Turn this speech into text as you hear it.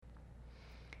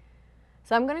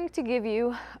So I'm going to give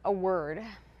you a word,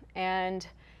 and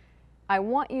I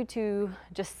want you to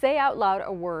just say out loud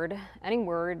a word, any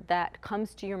word that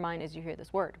comes to your mind as you hear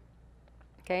this word.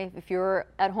 Okay, if you're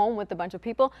at home with a bunch of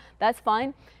people, that's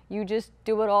fine. You just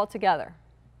do it all together.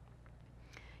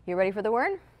 You ready for the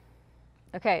word?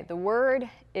 Okay, the word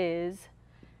is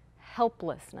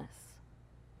helplessness.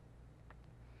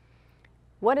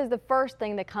 What is the first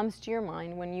thing that comes to your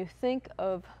mind when you think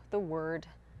of the word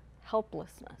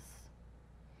helplessness?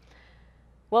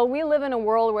 Well, we live in a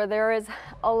world where there is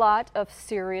a lot of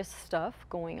serious stuff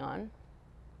going on.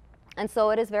 And so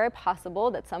it is very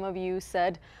possible that some of you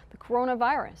said the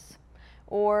coronavirus,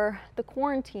 or the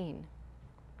quarantine,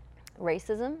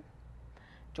 racism,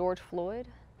 George Floyd,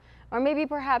 or maybe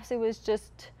perhaps it was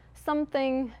just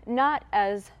something not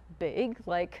as big,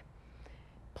 like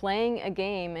playing a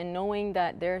game and knowing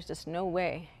that there's just no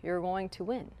way you're going to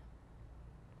win.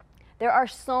 There are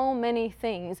so many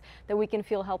things that we can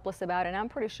feel helpless about, and I'm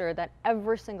pretty sure that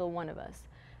every single one of us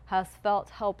has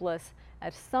felt helpless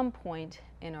at some point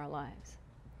in our lives.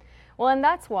 Well, and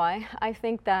that's why I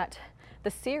think that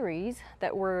the series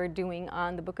that we're doing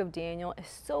on the book of Daniel is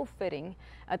so fitting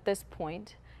at this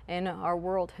point in our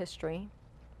world history.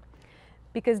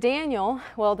 Because Daniel,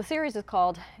 well, the series is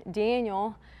called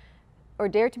Daniel, or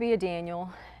Dare to be a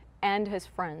Daniel, and his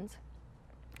friends.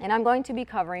 And I'm going to be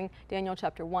covering Daniel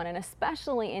chapter 1, and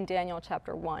especially in Daniel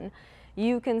chapter 1,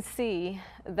 you can see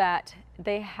that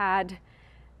they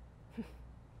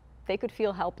could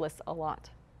feel helpless a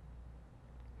lot.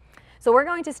 So we're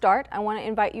going to start. I want to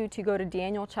invite you to go to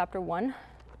Daniel chapter 1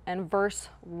 and verse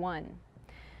 1.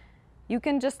 You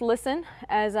can just listen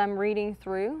as I'm reading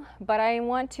through, but I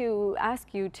want to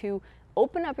ask you to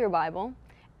open up your Bible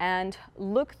and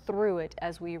look through it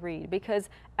as we read, because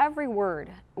every word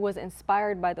was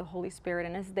inspired by the Holy Spirit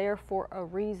and is there for a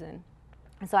reason.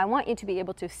 And so I want you to be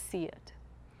able to see it.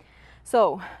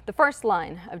 So the first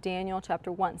line of Daniel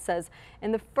chapter 1 says,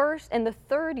 in the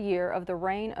third year of the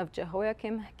reign of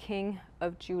Jehoiakim, king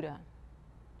of Judah.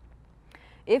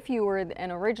 If you were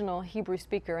an original Hebrew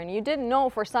speaker and you didn't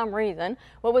know for some reason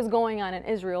what was going on in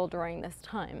Israel during this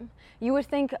time, you would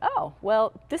think, oh,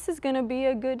 well, this is going to be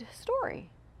a good story.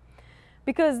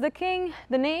 Because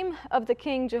the name of the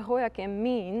king Jehoiakim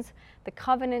means the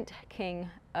covenant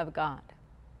king of God.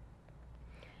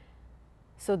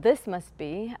 So this must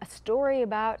be a story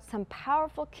about some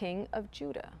powerful king of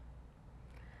Judah.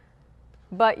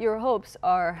 But your hopes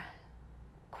are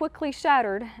quickly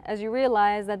shattered as you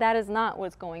realize that that is not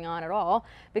what's going on at all,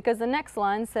 because the next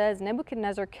line says,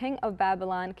 Nebuchadnezzar, king of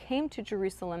Babylon, came to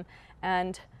Jerusalem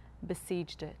and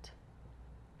besieged it.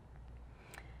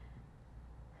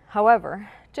 However,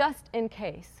 just in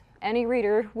case any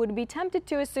reader would be tempted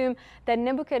to assume that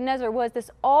Nebuchadnezzar was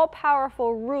this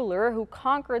all-powerful ruler who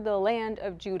conquered the land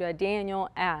of Judah, Daniel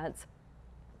adds,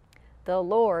 the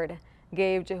Lord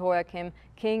gave Jehoiakim,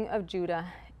 king of Judah,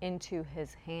 into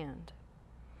his hand.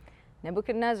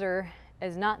 Nebuchadnezzar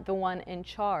is not the one in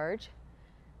charge.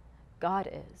 God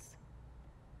is.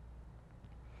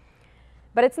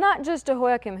 But it's not just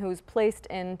Jehoiakim who's placed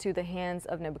into the hands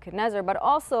of Nebuchadnezzar, but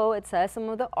also it says some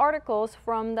of the articles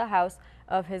from the house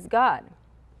of his God,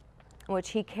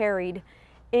 which he carried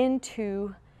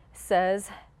into, says,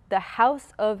 the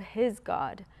house of his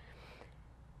God.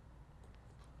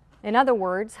 In other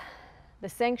words, the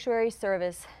sanctuary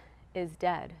service is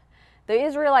dead. The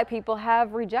Israelite people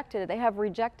have rejected it. They have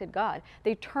rejected God.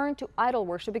 They turned to idol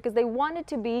worship because they wanted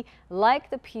to be like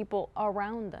the people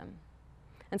around them.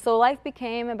 And so life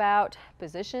became about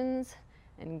positions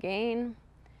and gain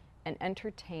and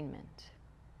entertainment.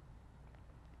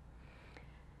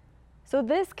 So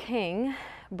this king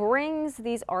brings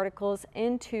these articles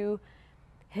into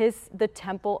the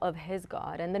temple of his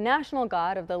God. And the national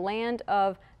god of the land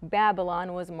of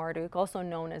Babylon was Marduk, also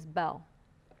known as Bel,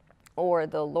 or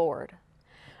the Lord.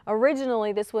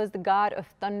 Originally, this was the god of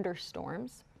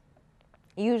thunderstorms.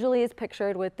 Usually is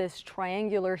pictured with this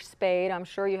triangular spade. I'm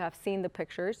sure you have seen the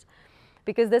pictures,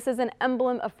 because this is an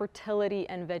emblem of fertility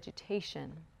and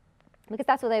vegetation. Because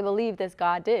that's what they believed this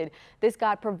God did. This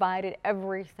God provided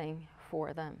everything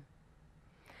for them.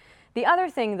 The other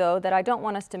thing, though, that I don't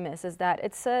want us to miss is that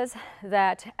it says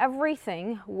that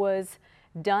everything was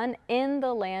done in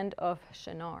the land of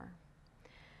Shinar.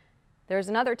 There's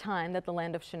another time that the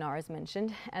land of Shinar is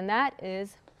mentioned, and that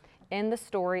is in the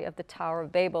story of the Tower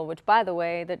of Babel, which, by the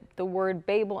way, the word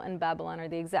Babel and Babylon are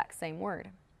the exact same word.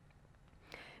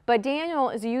 But Daniel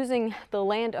is using the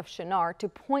land of Shinar to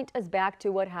point us back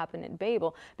to what happened at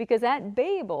Babel, because at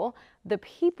Babel, the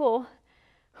people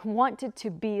wanted to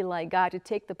be like God, to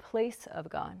take the place of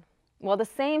God. Well, the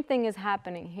same thing is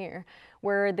happening here,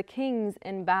 where the kings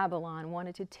in Babylon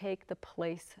wanted to take the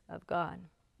place of God.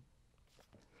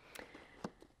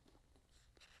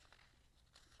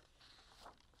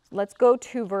 Let's go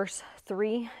to verse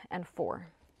 3 and 4.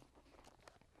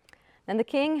 Then the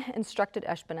king instructed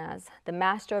Ashpenaz, the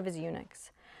master of his eunuchs,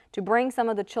 to bring some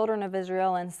of the children of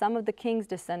Israel and some of the king's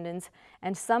descendants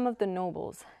and some of the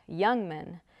nobles, young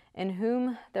men, in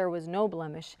whom there was no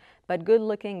blemish, but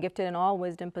good-looking, gifted in all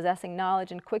wisdom, possessing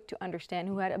knowledge and quick to understand,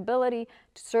 who had ability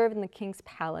to serve in the king's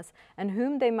palace, and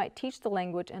whom they might teach the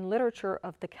language and literature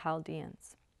of the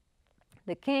Chaldeans.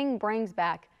 The king brings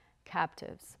back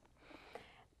captives,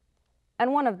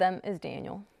 and one of them is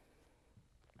Daniel.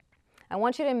 I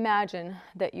want you to imagine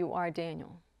that you are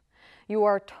Daniel. You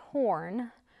are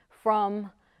torn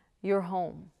from your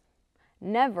home,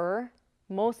 never,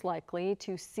 most likely,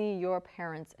 to see your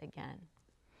parents again.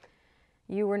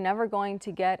 You were never going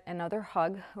to get another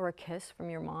hug or a kiss from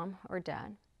your mom or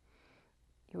dad.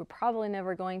 You were probably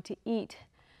never going to eat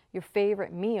your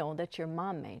favorite meal that your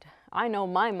mom made. I know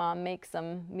my mom makes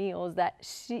some meals that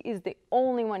she is the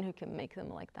only one who can make them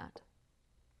like that.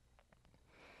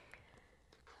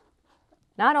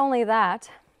 Not only that,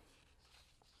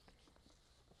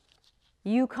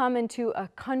 you come into a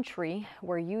country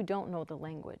where you don't know the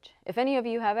language. If any of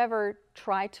you have ever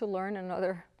tried to learn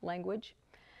another language,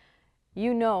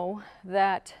 you know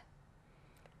that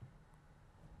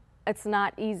it's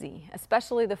not easy,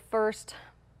 especially the first,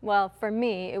 well, for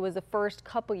me, it was the first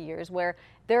couple years where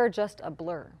they're just a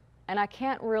blur. And I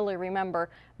can't really remember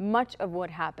much of what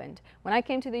happened. When I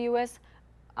came to the U.S.,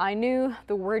 I knew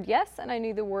the word yes and I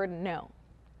knew the word no.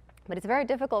 But it's very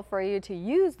difficult for you to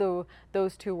use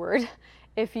those two words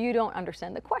if you don't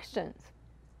understand the questions.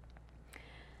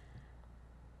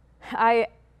 I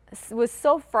was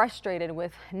so frustrated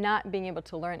with not being able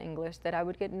to learn English that I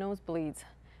would get nosebleeds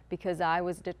because I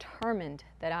was determined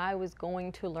that I was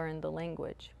going to learn the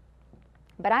language.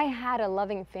 But I had a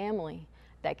loving family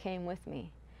that came with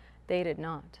me. They did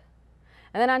not.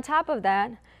 And then on top of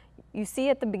that, you see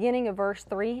at the beginning of verse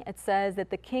 3, it says that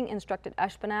the king instructed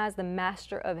Ashpenaz, the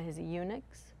master of his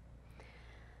eunuchs.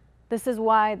 This is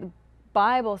why the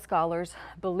Bible scholars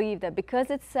believe that because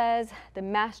it says the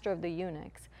master of the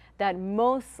eunuchs, that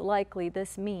most likely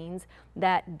this means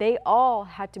that they all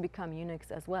had to become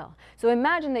eunuchs as well. So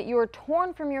imagine that you are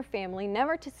torn from your family,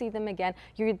 never to see them again.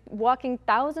 You're walking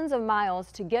thousands of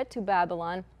miles to get to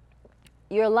Babylon.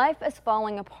 Your life is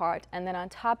falling apart, and then on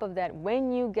top of that,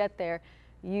 when you get there,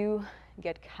 you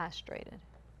get castrated.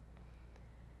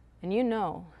 And you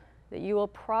know that you will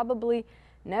probably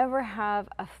never have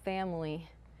a family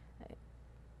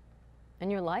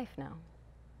in your life now.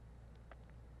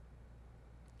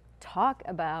 Talk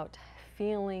about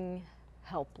feeling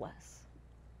helpless.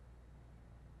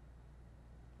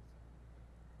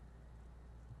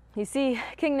 You see,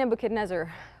 King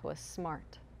Nebuchadnezzar was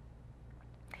smart.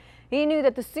 He knew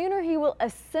that the sooner he will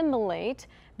assimilate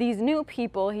these new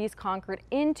people he's conquered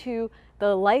into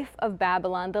the life of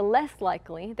Babylon, the less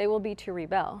likely they will be to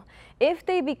rebel. If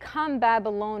they become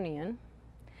Babylonian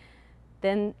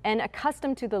and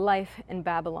accustomed to the life in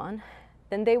Babylon,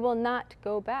 then they will not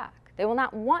go back. They will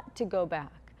not want to go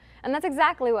back. And that's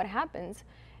exactly what happens.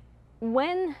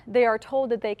 When they are told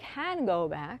that they can go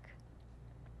back,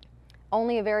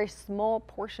 only a very small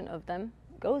portion of them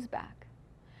goes back.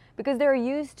 Because they're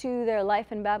used to their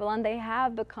life in Babylon, they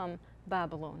have become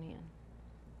Babylonian.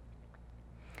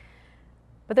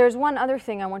 But there's one other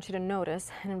thing I want you to notice.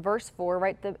 And in verse 4,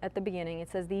 right at the beginning, it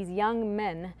says, these young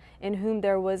men in whom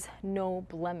there was no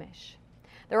blemish.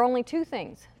 There are only two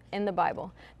things in the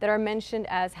Bible that are mentioned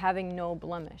as having no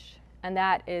blemish, and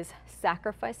that is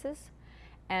sacrifices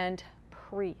and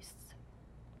priests.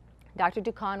 Dr.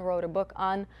 Dukan wrote a book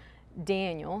on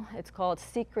Daniel. It's called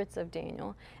Secrets of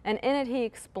Daniel. And in it he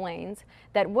explains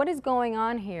that what is going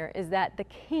on here is that the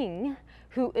king,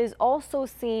 who is also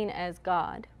seen as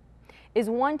God, is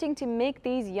wanting to make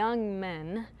these young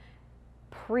men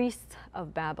priests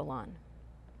of Babylon.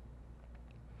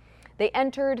 They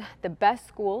entered the best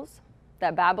schools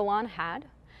that Babylon had.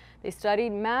 They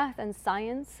studied math and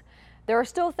science. There are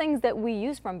still things that we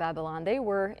use from Babylon. They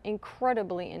were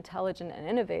incredibly intelligent and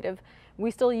innovative.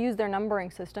 We still use their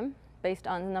numbering system based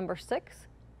on number 6.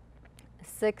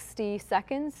 60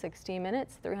 seconds, 60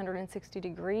 minutes, 360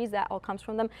 degrees, that all comes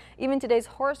from them. Even today's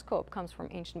horoscope comes from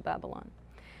ancient Babylon.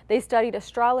 They studied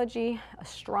astrology,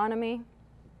 astronomy,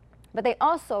 but they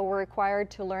also were required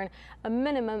to learn a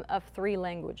minimum of 3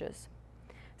 languages.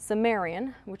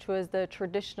 Sumerian, which was the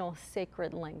traditional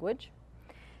sacred language.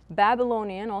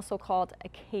 Babylonian, also called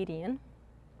Akkadian,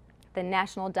 the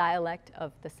national dialect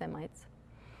of the Semites.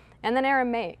 And then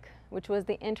Aramaic, which was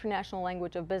the international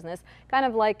language of business, kind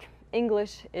of like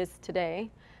English is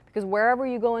today, because wherever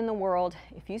you go in the world,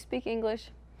 if you speak English,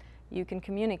 you can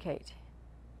communicate.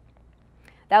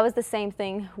 That was the same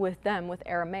thing with them, with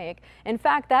Aramaic. In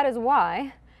fact, that is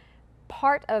why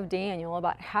part of Daniel,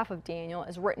 about half of Daniel,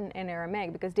 is written in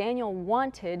Aramaic, because Daniel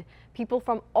wanted people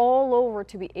from all over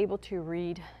to be able to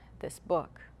read this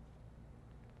book.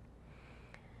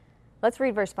 Let's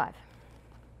read verse 5.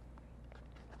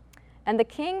 And the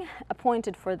king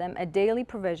appointed for them a daily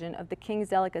provision of the king's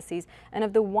delicacies and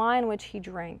of the wine which he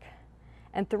drank,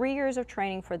 and 3 years of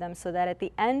training for them, so that at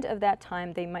the end of that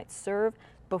time they might serve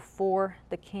before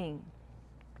the king.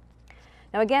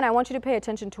 Now again, I want you to pay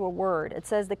attention to a word. It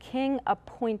says the king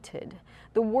appointed.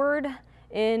 The word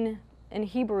in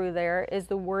Hebrew there is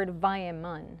the word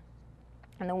vayeman.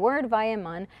 And the word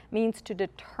vayeman means to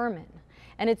determine.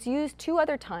 And it's used 2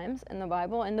 other times in the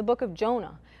Bible, in the book of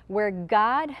Jonah, where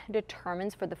God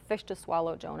determines for the fish to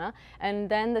swallow Jonah, and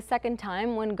then the second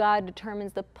time when God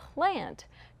determines the plant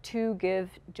to give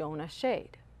Jonah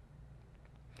shade.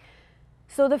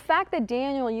 So the fact that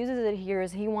Daniel uses it here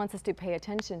is he wants us to pay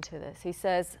attention to this. He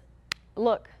says,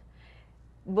 look,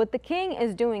 what the king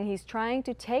is doing, he's trying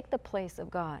to take the place of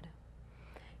God.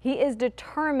 He is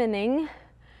determining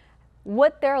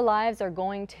what their lives are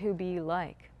going to be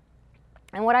like.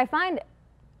 And what I find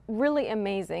really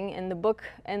amazing in the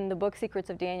book Secrets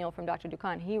of Daniel from Dr.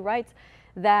 Dukan, he writes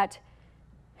that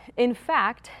in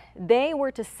fact they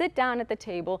were to sit down at the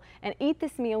table and eat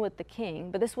this meal with the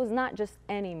king, but this was not just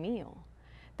any meal.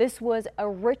 This was a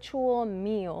ritual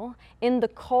meal in the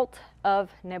cult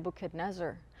of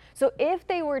Nebuchadnezzar. So if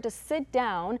they were to sit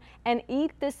down and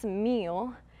eat this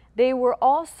meal, they were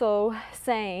also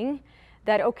saying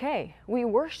that, okay, we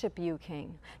worship you,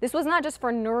 king. This was not just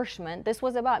for nourishment. This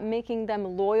was about making them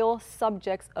loyal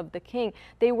subjects of the king.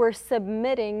 They were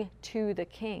submitting to the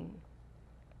king.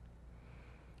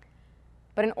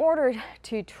 But in order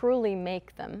to truly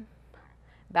make them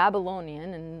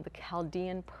Babylonian and the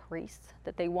Chaldean priests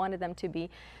that they wanted them to be,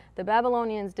 the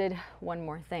Babylonians did one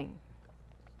more thing.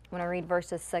 I'm going to read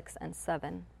verses 6 and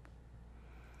 7.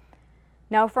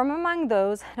 Now from among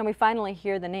those, and we finally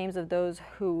hear the names of those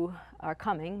who are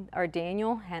coming, are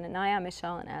Daniel, Hananiah,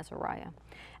 Mishael, and Azariah.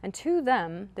 And to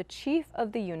them the chief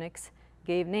of the eunuchs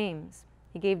gave names.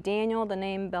 He gave Daniel the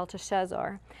name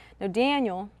Belteshazzar. Now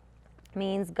Daniel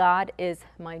means God is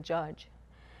my judge,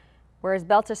 whereas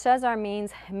Belteshazzar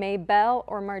means may Bel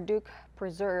or Marduk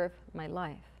preserve my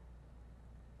life.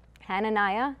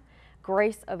 Hananiah,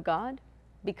 grace of God,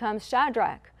 becomes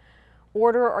Shadrach,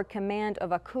 order or command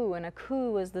of Aku, and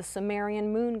Aku is the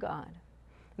Sumerian moon god.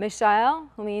 Mishael,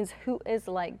 who means who is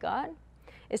like God,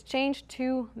 is changed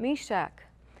to Meshach,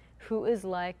 who is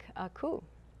like Aku.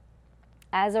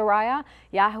 Azariah,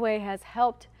 Yahweh has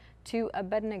helped, to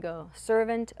Abednego,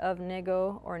 servant of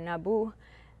Nego or Nabu,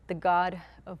 the god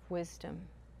of wisdom.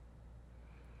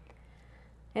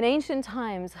 In ancient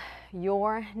times,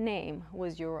 your name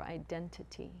was your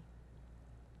identity.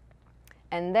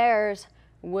 And theirs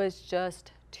was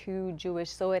just too Jewish,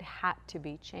 so it had to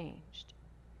be changed.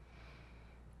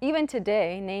 Even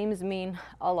today, names mean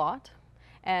a lot,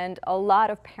 and a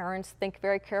lot of parents think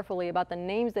very carefully about the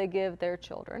names they give their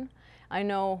children. I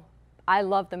know I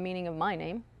love the meaning of my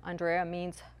name. Andrea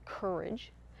means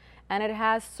courage, and it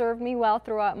has served me well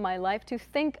throughout my life to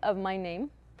think of my name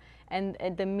and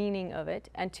the meaning of it,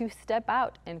 and to step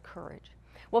out in courage.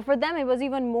 Well, for them, it was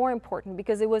even more important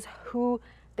because it was who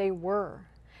they were.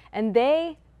 And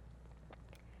they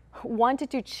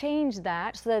wanted to change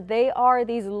that so that they are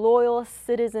these loyal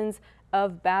citizens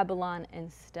of Babylon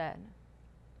instead.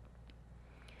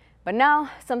 But now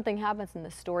something happens in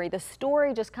the story. The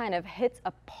story just kind of hits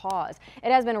a pause.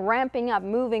 It has been ramping up,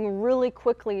 moving really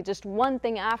quickly, just one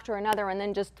thing after another, and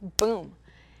then just boom,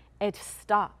 it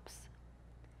stops.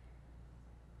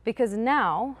 Because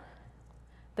now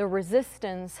the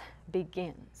resistance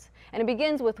begins. And it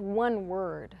begins with one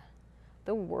word,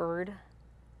 the word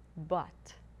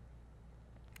but.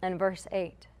 And verse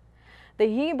 8, the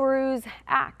Hebrews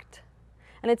act.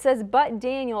 And it says, but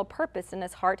Daniel purposed in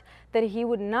his heart that he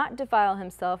would not defile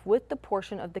himself with the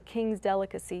portion of the king's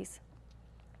delicacies,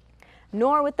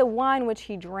 nor with the wine which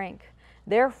he drank.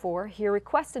 Therefore he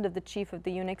requested of the chief of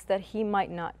the eunuchs that he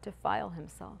might not defile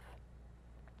himself.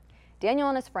 Daniel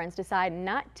and his friends decide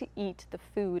not to eat the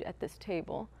food at this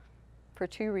table for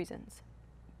 2 reasons.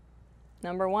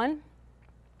 Number 1,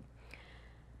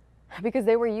 because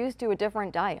they were used to a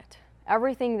different diet.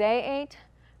 Everything they ate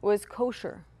was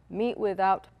kosher, meat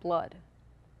without blood.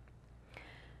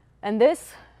 And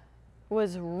this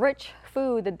was rich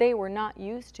food that they were not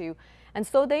used to. And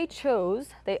so they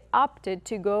opted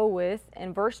to go with,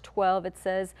 in verse 12, it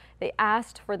says, they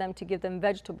asked for them to give them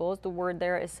vegetables. The word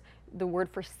there is the word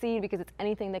for seed because it's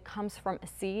anything that comes from a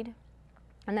seed.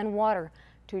 And then water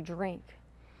to drink.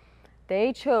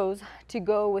 They chose to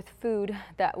go with food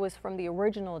that was from the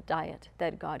original diet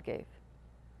that God gave.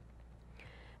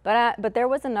 But there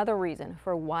was another reason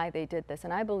for why they did this,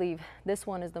 and I believe this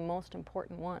one is the most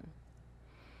important one.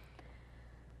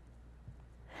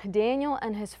 Daniel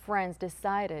and his friends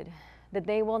decided that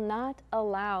they will not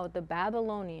allow the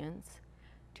Babylonians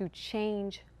to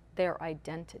change their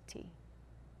identity.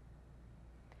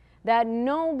 That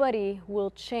nobody will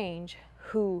change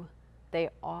who they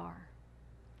are.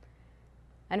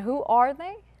 And who are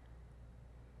they?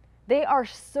 They are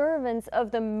servants of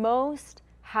the Most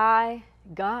High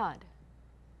God.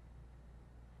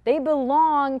 They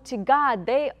belong to God.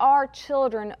 They are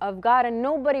children of God, and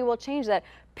nobody will change that.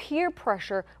 Peer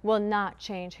pressure will not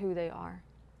change who they are.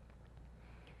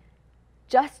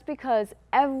 Just because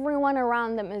everyone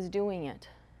around them is doing it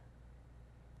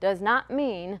does not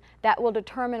mean that will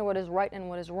determine what is right and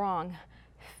what is wrong.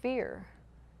 Fear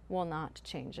will not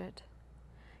change it.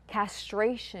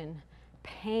 Castration,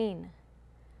 pain,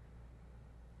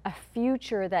 a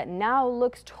future that now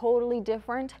looks totally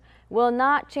different will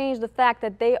not change the fact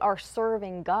that they are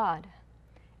serving God.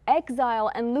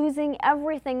 Exile and losing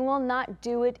everything will not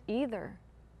do it either.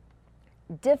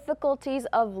 Difficulties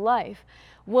of life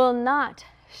will not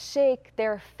shake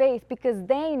their faith because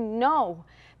they know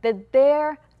that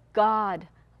their God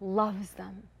loves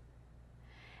them.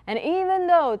 And even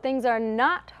though things are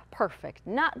not perfect,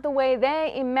 not the way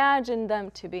they imagined them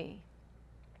to be,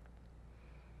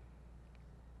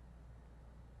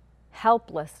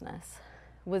 helplessness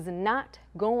was not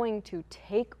going to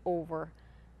take over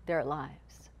their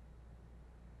lives.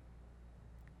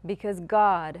 Because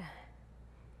God,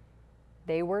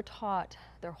 they were taught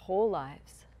their whole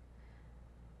lives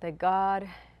that God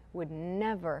would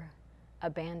never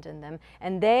abandon them,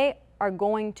 and they are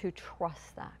going to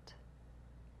trust that.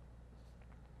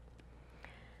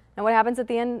 Now, what happens at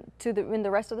the end in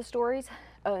the rest of the stories?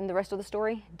 In the rest of the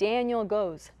story, Daniel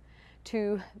goes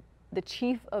to the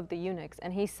chief of the eunuchs,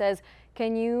 and he says,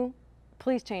 "Can you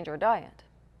please change our diet?"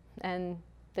 And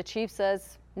the chief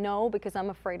says, "No, because I'm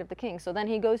afraid of the king." So then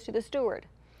he goes to the steward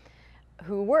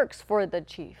who works for the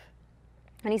chief.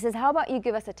 And he says, "How about you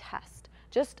give us a test,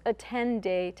 just a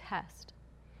 10-day test,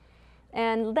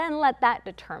 and then let that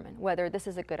determine whether this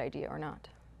is a good idea or not."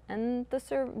 And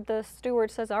the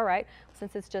steward says, "All right,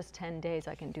 since it's just 10 days,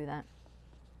 I can do that."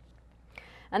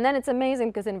 And then it's amazing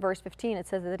because in verse 15 it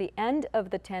says that at the end of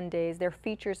the 10 days, their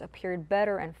features appeared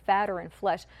better and fatter in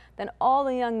flesh than all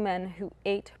the young men who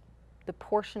ate the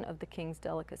portion of the king's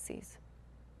delicacies.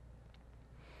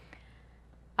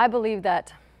 I believe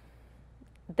that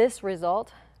this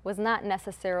result was not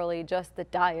necessarily just the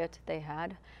diet they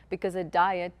had, because a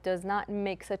diet does not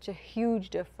make such a huge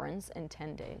difference in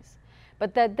 10 days,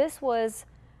 but that this was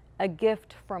a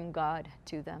gift from God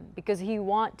to them because He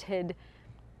wanted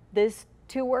this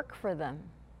to work for them.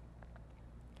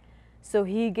 So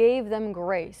He gave them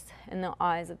grace in the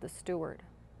eyes of the steward.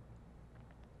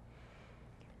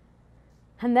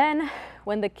 And then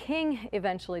when the king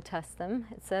eventually tests them,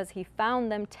 it says he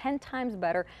found them 10 times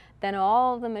better than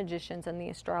all the magicians and the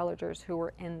astrologers who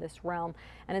were in this realm.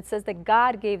 And it says that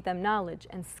God gave them knowledge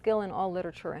and skill in all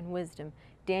literature and wisdom.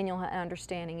 Daniel had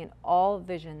understanding in all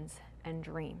visions and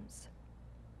dreams.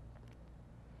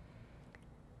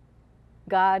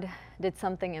 God did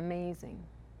something amazing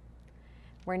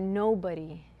where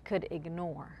nobody could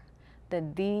ignore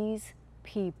that these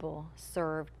people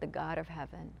served the God of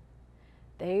heaven.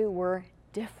 They were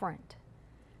different.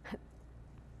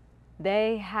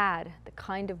 They had the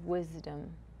kind of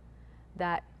wisdom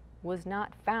that was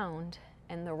not found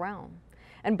in the realm.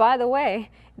 And by the way,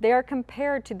 they are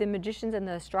compared to the magicians and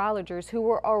the astrologers who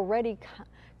were already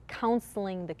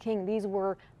counseling the king. These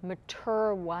were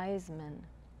mature wise men.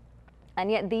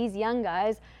 And yet these young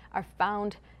guys are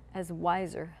found as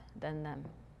wiser than them.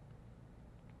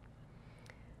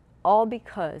 All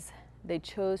because they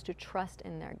chose to trust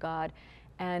in their God.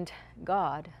 And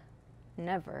God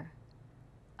never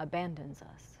abandons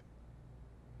us.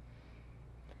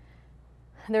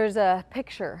 There's a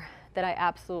picture that I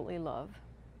absolutely love.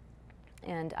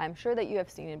 And I'm sure that you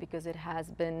have seen it because it has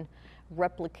been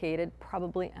replicated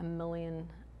probably a million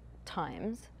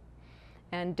times.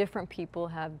 And different people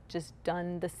have just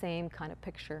done the same kind of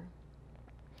picture.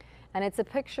 And it's a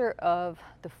picture of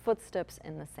the footsteps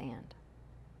in the sand.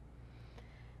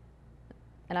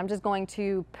 And I'm just going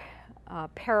to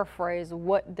paraphrase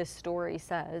what this story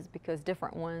says because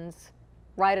different ones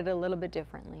write it a little bit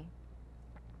differently.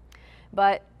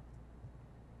 But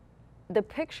the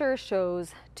picture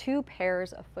shows two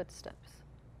pairs of footsteps.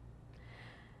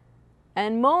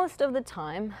 And most of the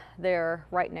time, they're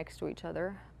right next to each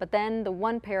other, but then the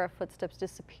one pair of footsteps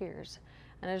disappears,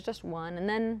 and there's just one, and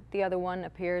then the other one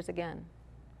appears again.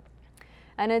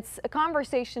 And it's a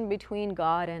conversation between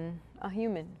God and a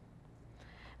human.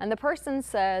 And the person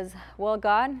says, well,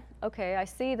 God, okay, I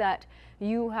see that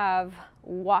you have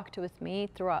walked with me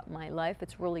throughout my life.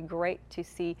 It's really great to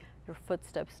see your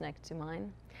footsteps next to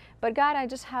mine. But God, I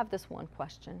just have this one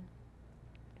question.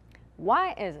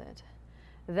 Why is it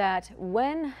that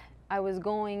when I was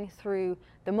going through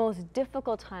the most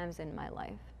difficult times in my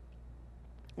life,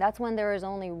 that's when there is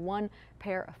only one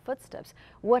pair of footsteps?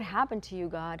 What happened to you,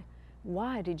 God?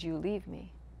 Why did you leave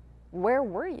me? Where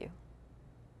were you?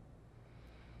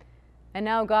 And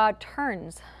now God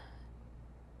turns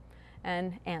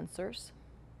and answers.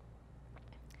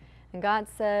 And God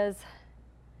says,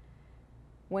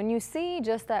 when you see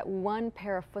just that one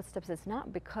pair of footsteps, it's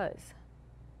not because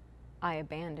I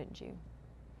abandoned you.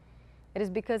 It is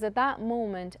because at that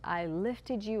moment I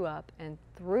lifted you up and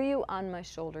threw you on my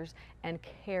shoulders and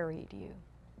carried you.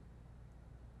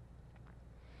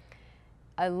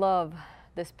 I love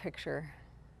this picture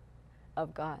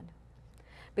of God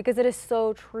because it is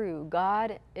so true.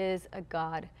 God is a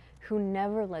God who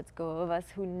never lets go of us,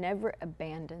 who never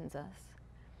abandons us.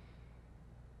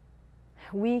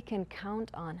 We can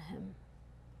count on him.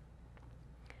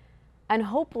 And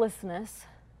hopelessness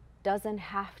doesn't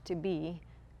have to be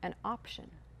an option.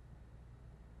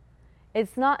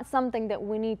 It's not something that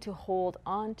we need to hold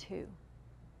on to.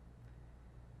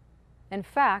 In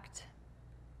fact,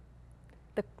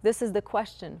 this is the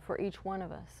question for each one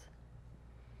of us.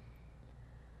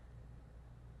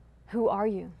 Who are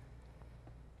you?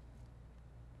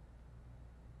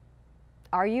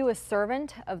 Are you a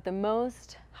servant of the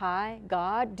Most High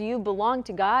God? Do you belong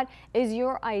to God? Is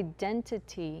your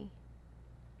identity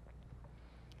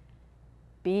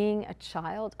being a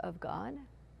child of God?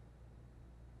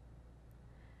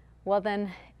 Well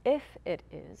then, if it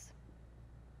is,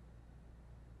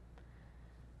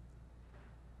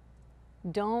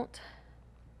 don't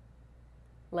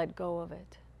let go of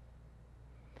it.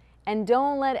 And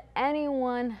don't let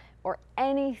anyone or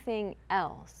anything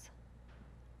else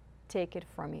take it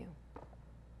from you.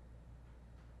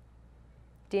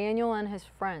 Daniel and his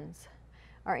friends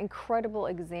are incredible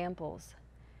examples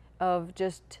of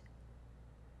just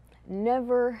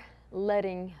never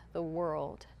letting the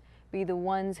world be the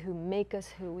ones who make us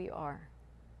who we are,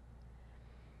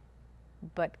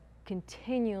 but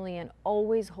continually and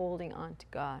always holding on to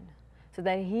God, so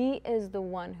that he is the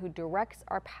one who directs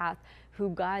our path, who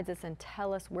guides us and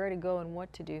tells us where to go and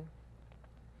what to do.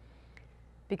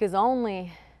 Because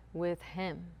only with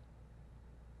him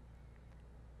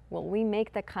will we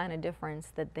make the kind of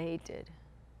difference that they did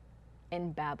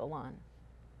in Babylon.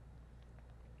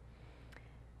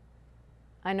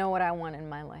 I know what I want in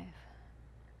my life.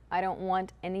 I don't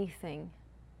want anything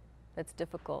that's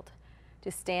difficult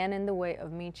to stand in the way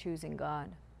of me choosing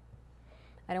God.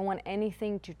 I don't want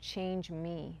anything to change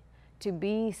me to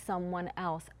be someone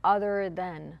else other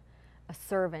than a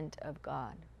servant of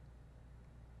God.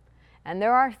 And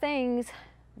there are things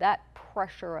that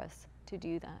pressure us to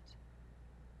do that.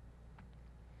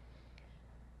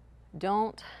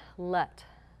 Don't let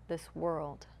this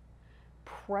world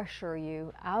pressure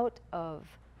you out of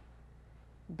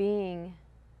being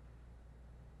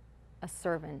a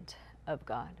servant of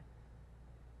God.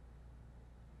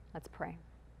 Let's pray.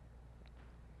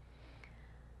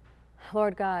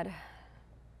 Lord God,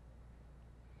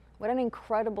 what an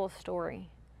incredible story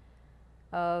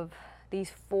of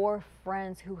these four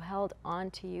friends who held on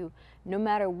to you no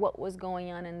matter what was going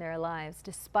on in their lives,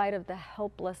 despite of the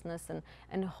helplessness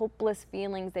and hopeless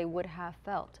feelings they would have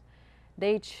felt.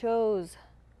 They chose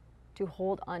to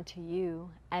hold on to you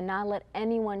and not let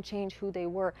anyone change who they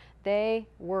were. They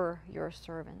were your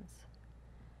servants.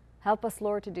 Help us,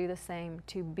 Lord, to do the same,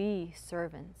 to be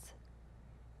servants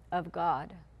of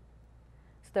God,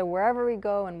 so that wherever we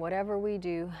go and whatever we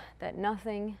do, that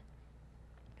nothing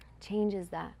changes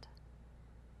that.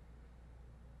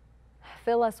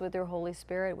 Fill us with your Holy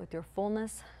Spirit, with your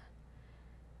fullness,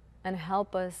 and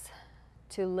help us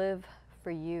to live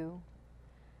for you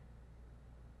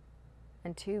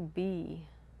and to be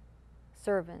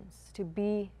servants, to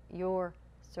be your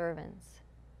servants,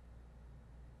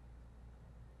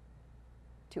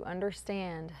 to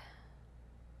understand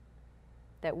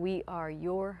that we are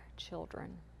your children.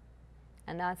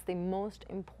 And that's the most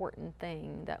important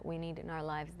thing that we need in our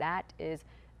lives. That is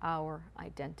our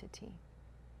identity.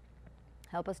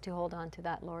 Help us to hold on to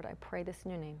that, Lord. I pray this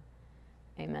in your name.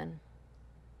 Amen.